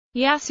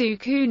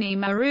Yasukuni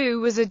Maru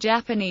was a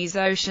Japanese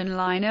ocean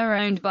liner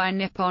owned by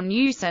Nippon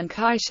Yusen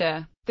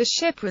Kaisha. The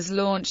ship was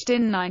launched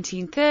in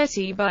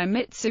 1930 by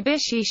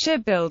Mitsubishi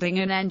Shipbuilding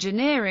and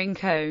Engineering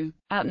Co.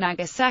 at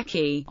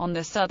Nagasaki, on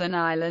the southern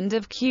island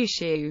of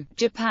Kyushu,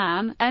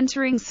 Japan,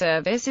 entering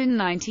service in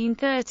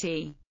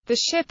 1930. The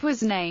ship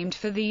was named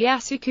for the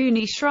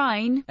Yasukuni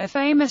Shrine, a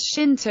famous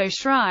Shinto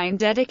shrine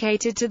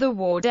dedicated to the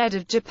war dead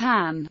of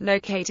Japan,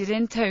 located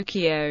in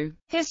Tokyo.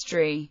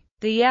 History.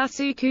 The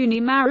Yasukuni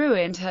Maru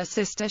and her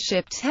sister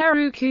ship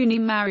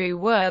Terukuni Maru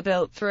were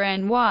built for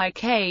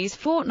NYK's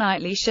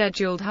fortnightly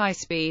scheduled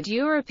high-speed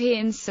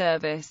European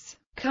service,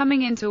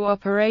 coming into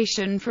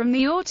operation from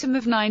the autumn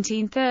of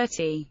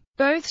 1930.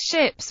 Both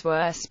ships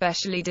were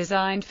specially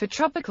designed for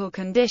tropical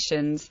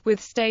conditions,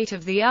 with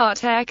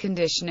state-of-the-art air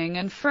conditioning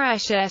and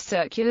fresh air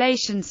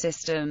circulation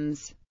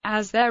systems.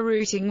 As their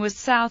routing was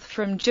south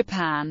from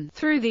Japan,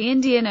 through the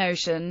Indian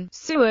Ocean,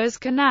 Suez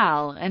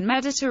Canal, and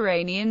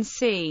Mediterranean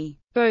Sea,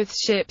 both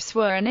ships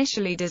were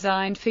initially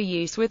designed for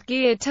use with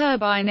geared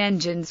turbine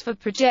engines for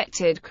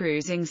projected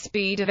cruising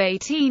speed of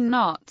 18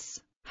 knots.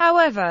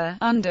 However,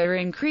 under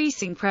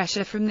increasing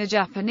pressure from the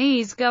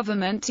Japanese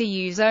government to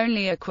use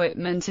only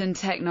equipment and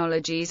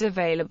technologies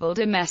available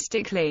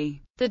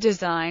domestically, the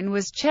design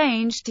was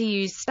changed to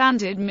use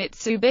standard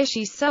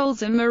Mitsubishi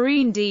Sulzer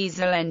marine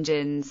diesel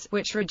engines,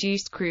 which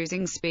reduced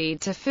cruising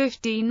speed to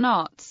 15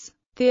 knots.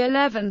 The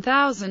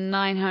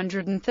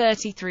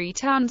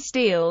 11,933-ton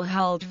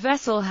steel-hulled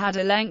vessel had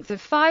a length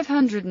of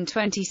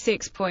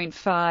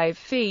 526.5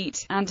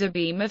 feet, and a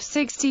beam of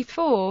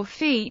 64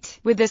 feet,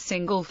 with a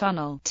single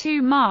funnel,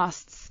 2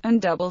 masts, and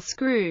double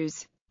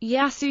screws.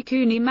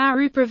 Yasukuni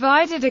Maru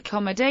provided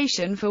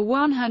accommodation for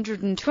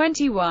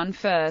 121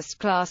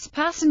 first-class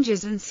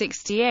passengers and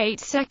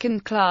 68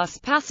 second-class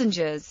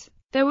passengers.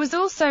 There was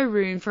also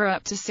room for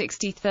up to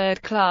 60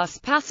 third-class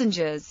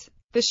passengers.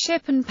 The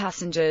ship and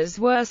passengers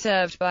were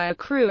served by a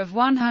crew of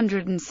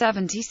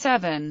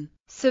 177.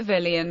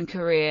 Civilian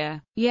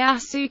career.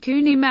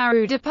 Yasukuni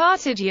Maru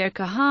departed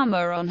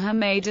Yokohama on her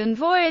maiden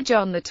voyage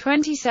on the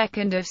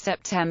 22nd of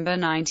September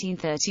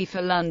 1930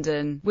 for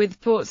London,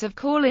 with ports of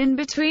call in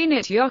between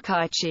at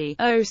Yokkaichi,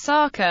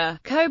 Osaka,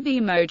 Kobe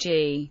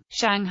Moji,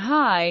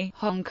 Shanghai,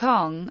 Hong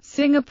Kong,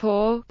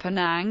 Singapore,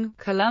 Penang,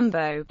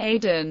 Colombo,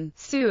 Aden,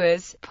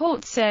 Suez,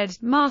 Port Said,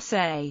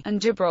 Marseille,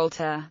 and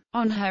Gibraltar.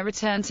 On her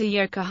return to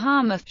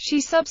Yokohama,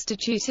 she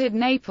substituted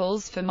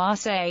Naples for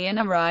Marseille and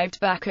arrived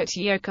back at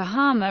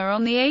Yokohama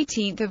on the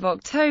 18th of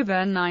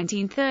October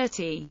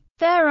 1930.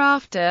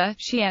 Thereafter,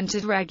 she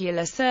entered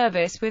regular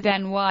service with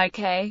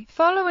NYK,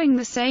 following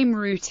the same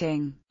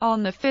routing.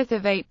 On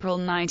 5 April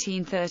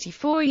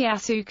 1934,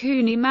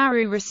 Yasukuni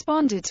Maru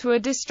responded to a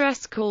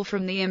distress call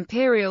from the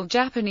Imperial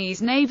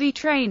Japanese Navy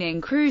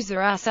training cruiser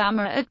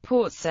Asama at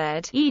Port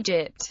Said,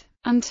 Egypt,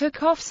 and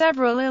took off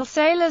several ill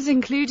sailors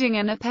including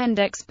an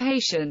appendix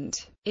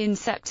patient. In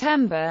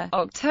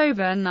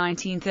September-October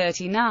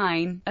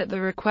 1939, at the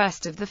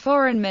request of the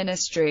Foreign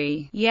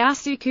Ministry,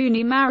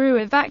 Yasukuni Maru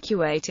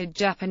evacuated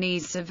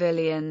Japanese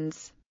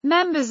civilians,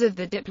 members of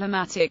the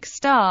diplomatic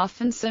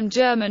staff and some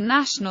German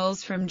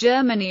nationals from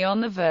Germany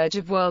on the verge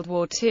of World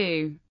War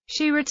II.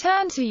 She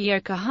returned to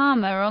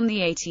Yokohama on the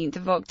 18th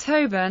of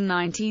October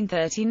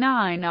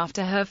 1939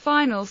 after her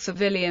final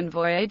civilian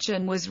voyage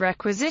and was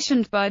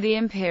requisitioned by the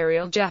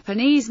Imperial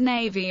Japanese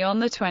Navy on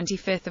the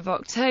 25th of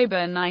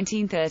October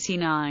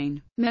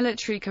 1939.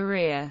 Military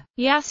career.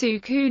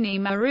 Yasukuni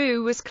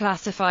Maru was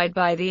classified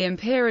by the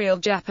Imperial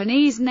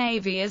Japanese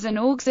Navy as an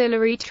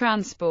auxiliary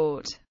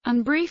transport,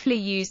 and briefly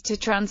used to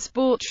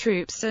transport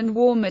troops and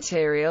war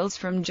materials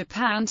from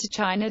Japan to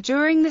China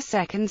during the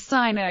Second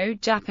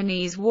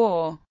Sino-Japanese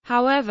War.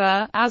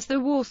 However, as the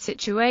war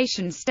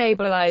situation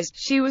stabilized,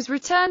 she was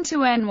returned to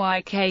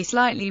NYK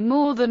slightly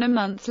more than a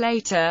month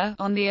later,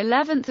 on the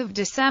 11th of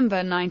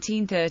December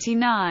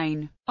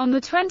 1939. On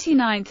the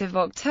 29th of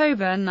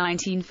October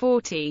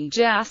 1940,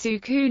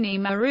 Yasukuni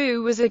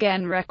Maru was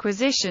again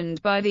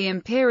requisitioned by the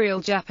Imperial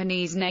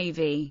Japanese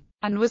Navy,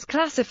 and was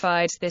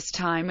classified, this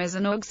time as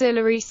an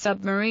auxiliary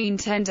submarine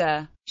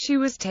tender. She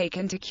was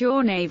taken to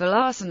Kure Naval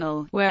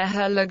Arsenal, where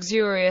her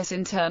luxurious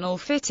internal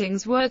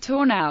fittings were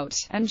torn out,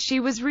 and she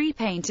was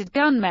repainted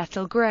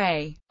gunmetal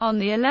gray. On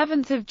the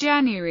 11th of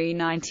January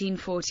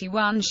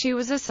 1941 she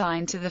was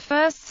assigned to the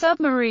 1st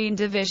Submarine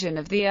Division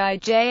of the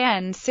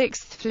IJN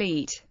 6th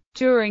Fleet.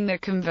 During the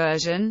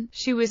conversion,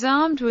 she was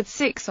armed with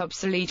 6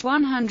 obsolete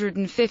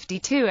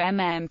 152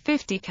 mm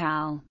 50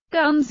 cal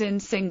guns in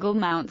single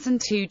mounts and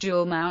 2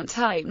 dual-mount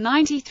Type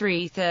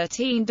 93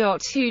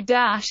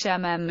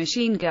 13.2-mm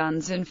machine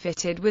guns, and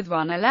fitted with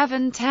one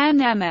 1110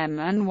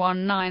 mm and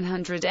one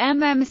 900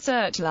 mm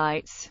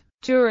searchlights.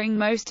 During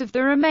most of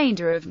the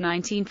remainder of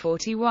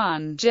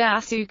 1941,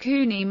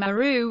 Yasukuni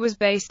Maru was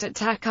based at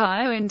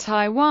Takao in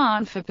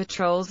Taiwan for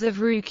patrols of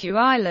Ryukyu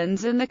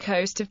Islands and the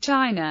coast of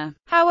China.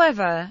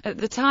 However, at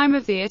the time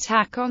of the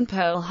attack on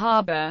Pearl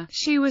Harbor,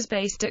 she was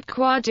based at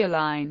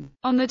Kwajalein.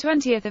 On the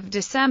 20th of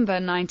December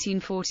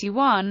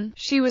 1941,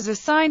 she was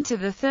assigned to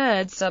the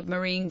 3rd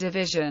Submarine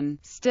Division,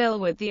 still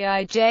with the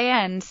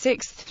IJN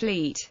 6th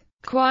Fleet.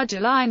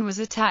 Kwajalein was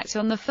attacked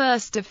on 1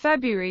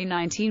 February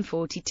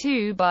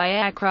 1942 by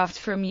aircraft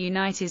from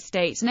United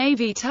States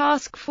Navy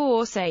Task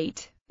Force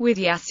 8, with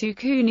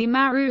Yasukuni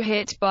Maru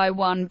hit by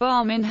one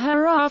bomb in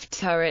her aft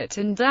turret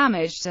and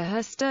damage to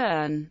her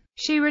stern.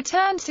 She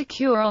returned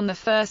secure on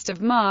 1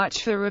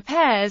 March for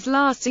repairs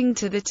lasting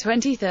to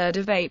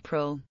 23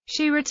 April.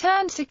 She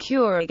returned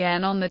secure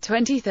again on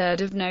 23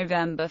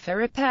 November for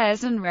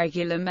repairs and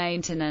regular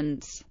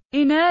maintenance.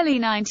 In early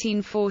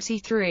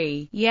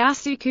 1943,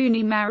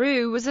 Yasukuni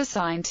Maru was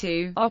assigned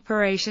to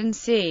Operation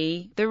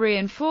C, the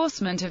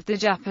reinforcement of the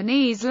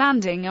Japanese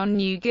landing on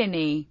New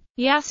Guinea.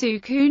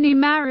 Yasukuni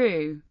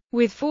Maru,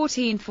 with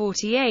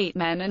 1448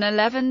 men and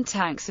 11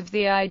 tanks of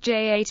the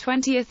IJA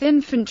 20th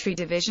Infantry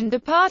Division,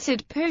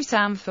 departed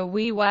Pusan for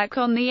Wewak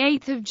on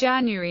 8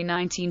 January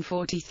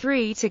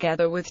 1943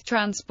 together with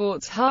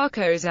transports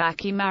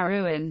Hakozaki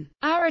Maruin,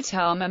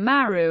 Aratama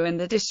Maru and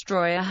the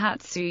destroyer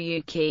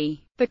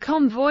Hatsuyuki. The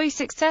convoy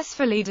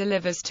successfully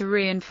delivers to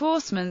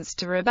reinforcements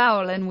to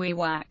Rabaul and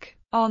Wewak.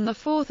 On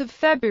 4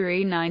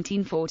 February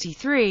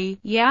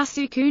 1943,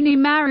 Yasukuni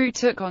Maru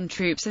took on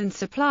troops and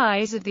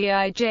supplies of the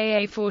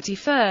IJA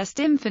 41st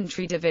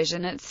Infantry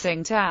Division at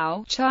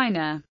Tsingtao,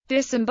 China,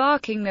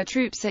 disembarking the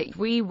troops at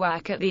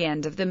Wewak at the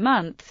end of the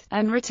month,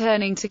 and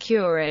returning to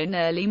Kure in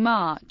early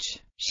March.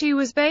 She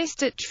was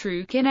based at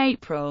Truk in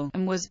April,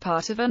 and was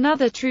part of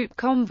another troop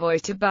convoy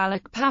to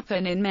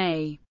Balikpapan in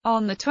May.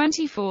 On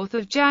 24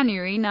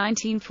 January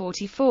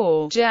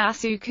 1944,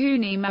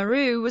 Yasukuni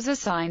Maru was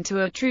assigned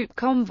to a troop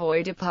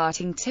convoy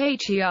departing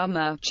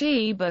Tachiyama,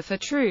 Chiba for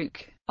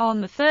Truk.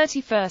 On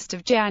 31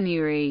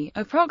 January,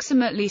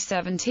 approximately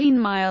 17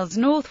 miles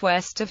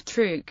northwest of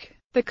Truk,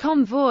 the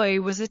convoy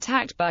was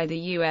attacked by the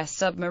U.S.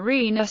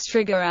 submarine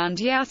Ostriga and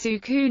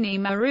Yasukuni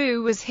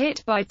Maru was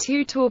hit by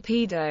 2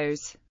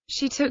 torpedoes.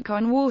 She took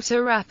on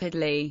water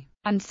rapidly,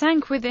 and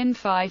sank within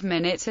 5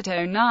 minutes at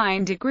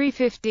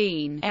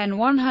 09°15 N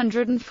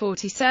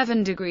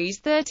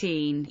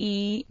 147°13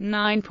 E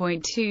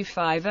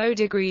 9.250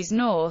 degrees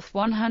north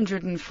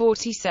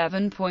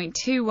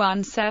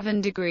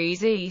 147.217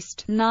 degrees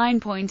east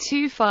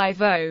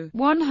 9.250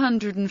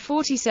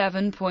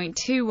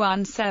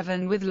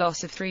 147.217 with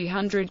loss of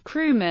 300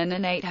 crewmen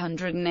and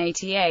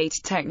 888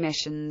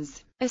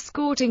 technicians.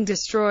 Escorting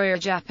destroyer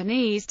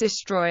Japanese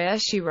destroyer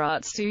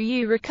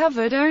Shiratsuyu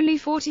recovered only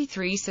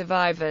 43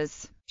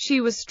 survivors.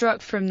 She was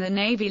struck from the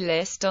Navy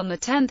list on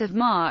 10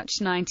 March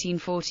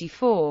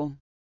 1944.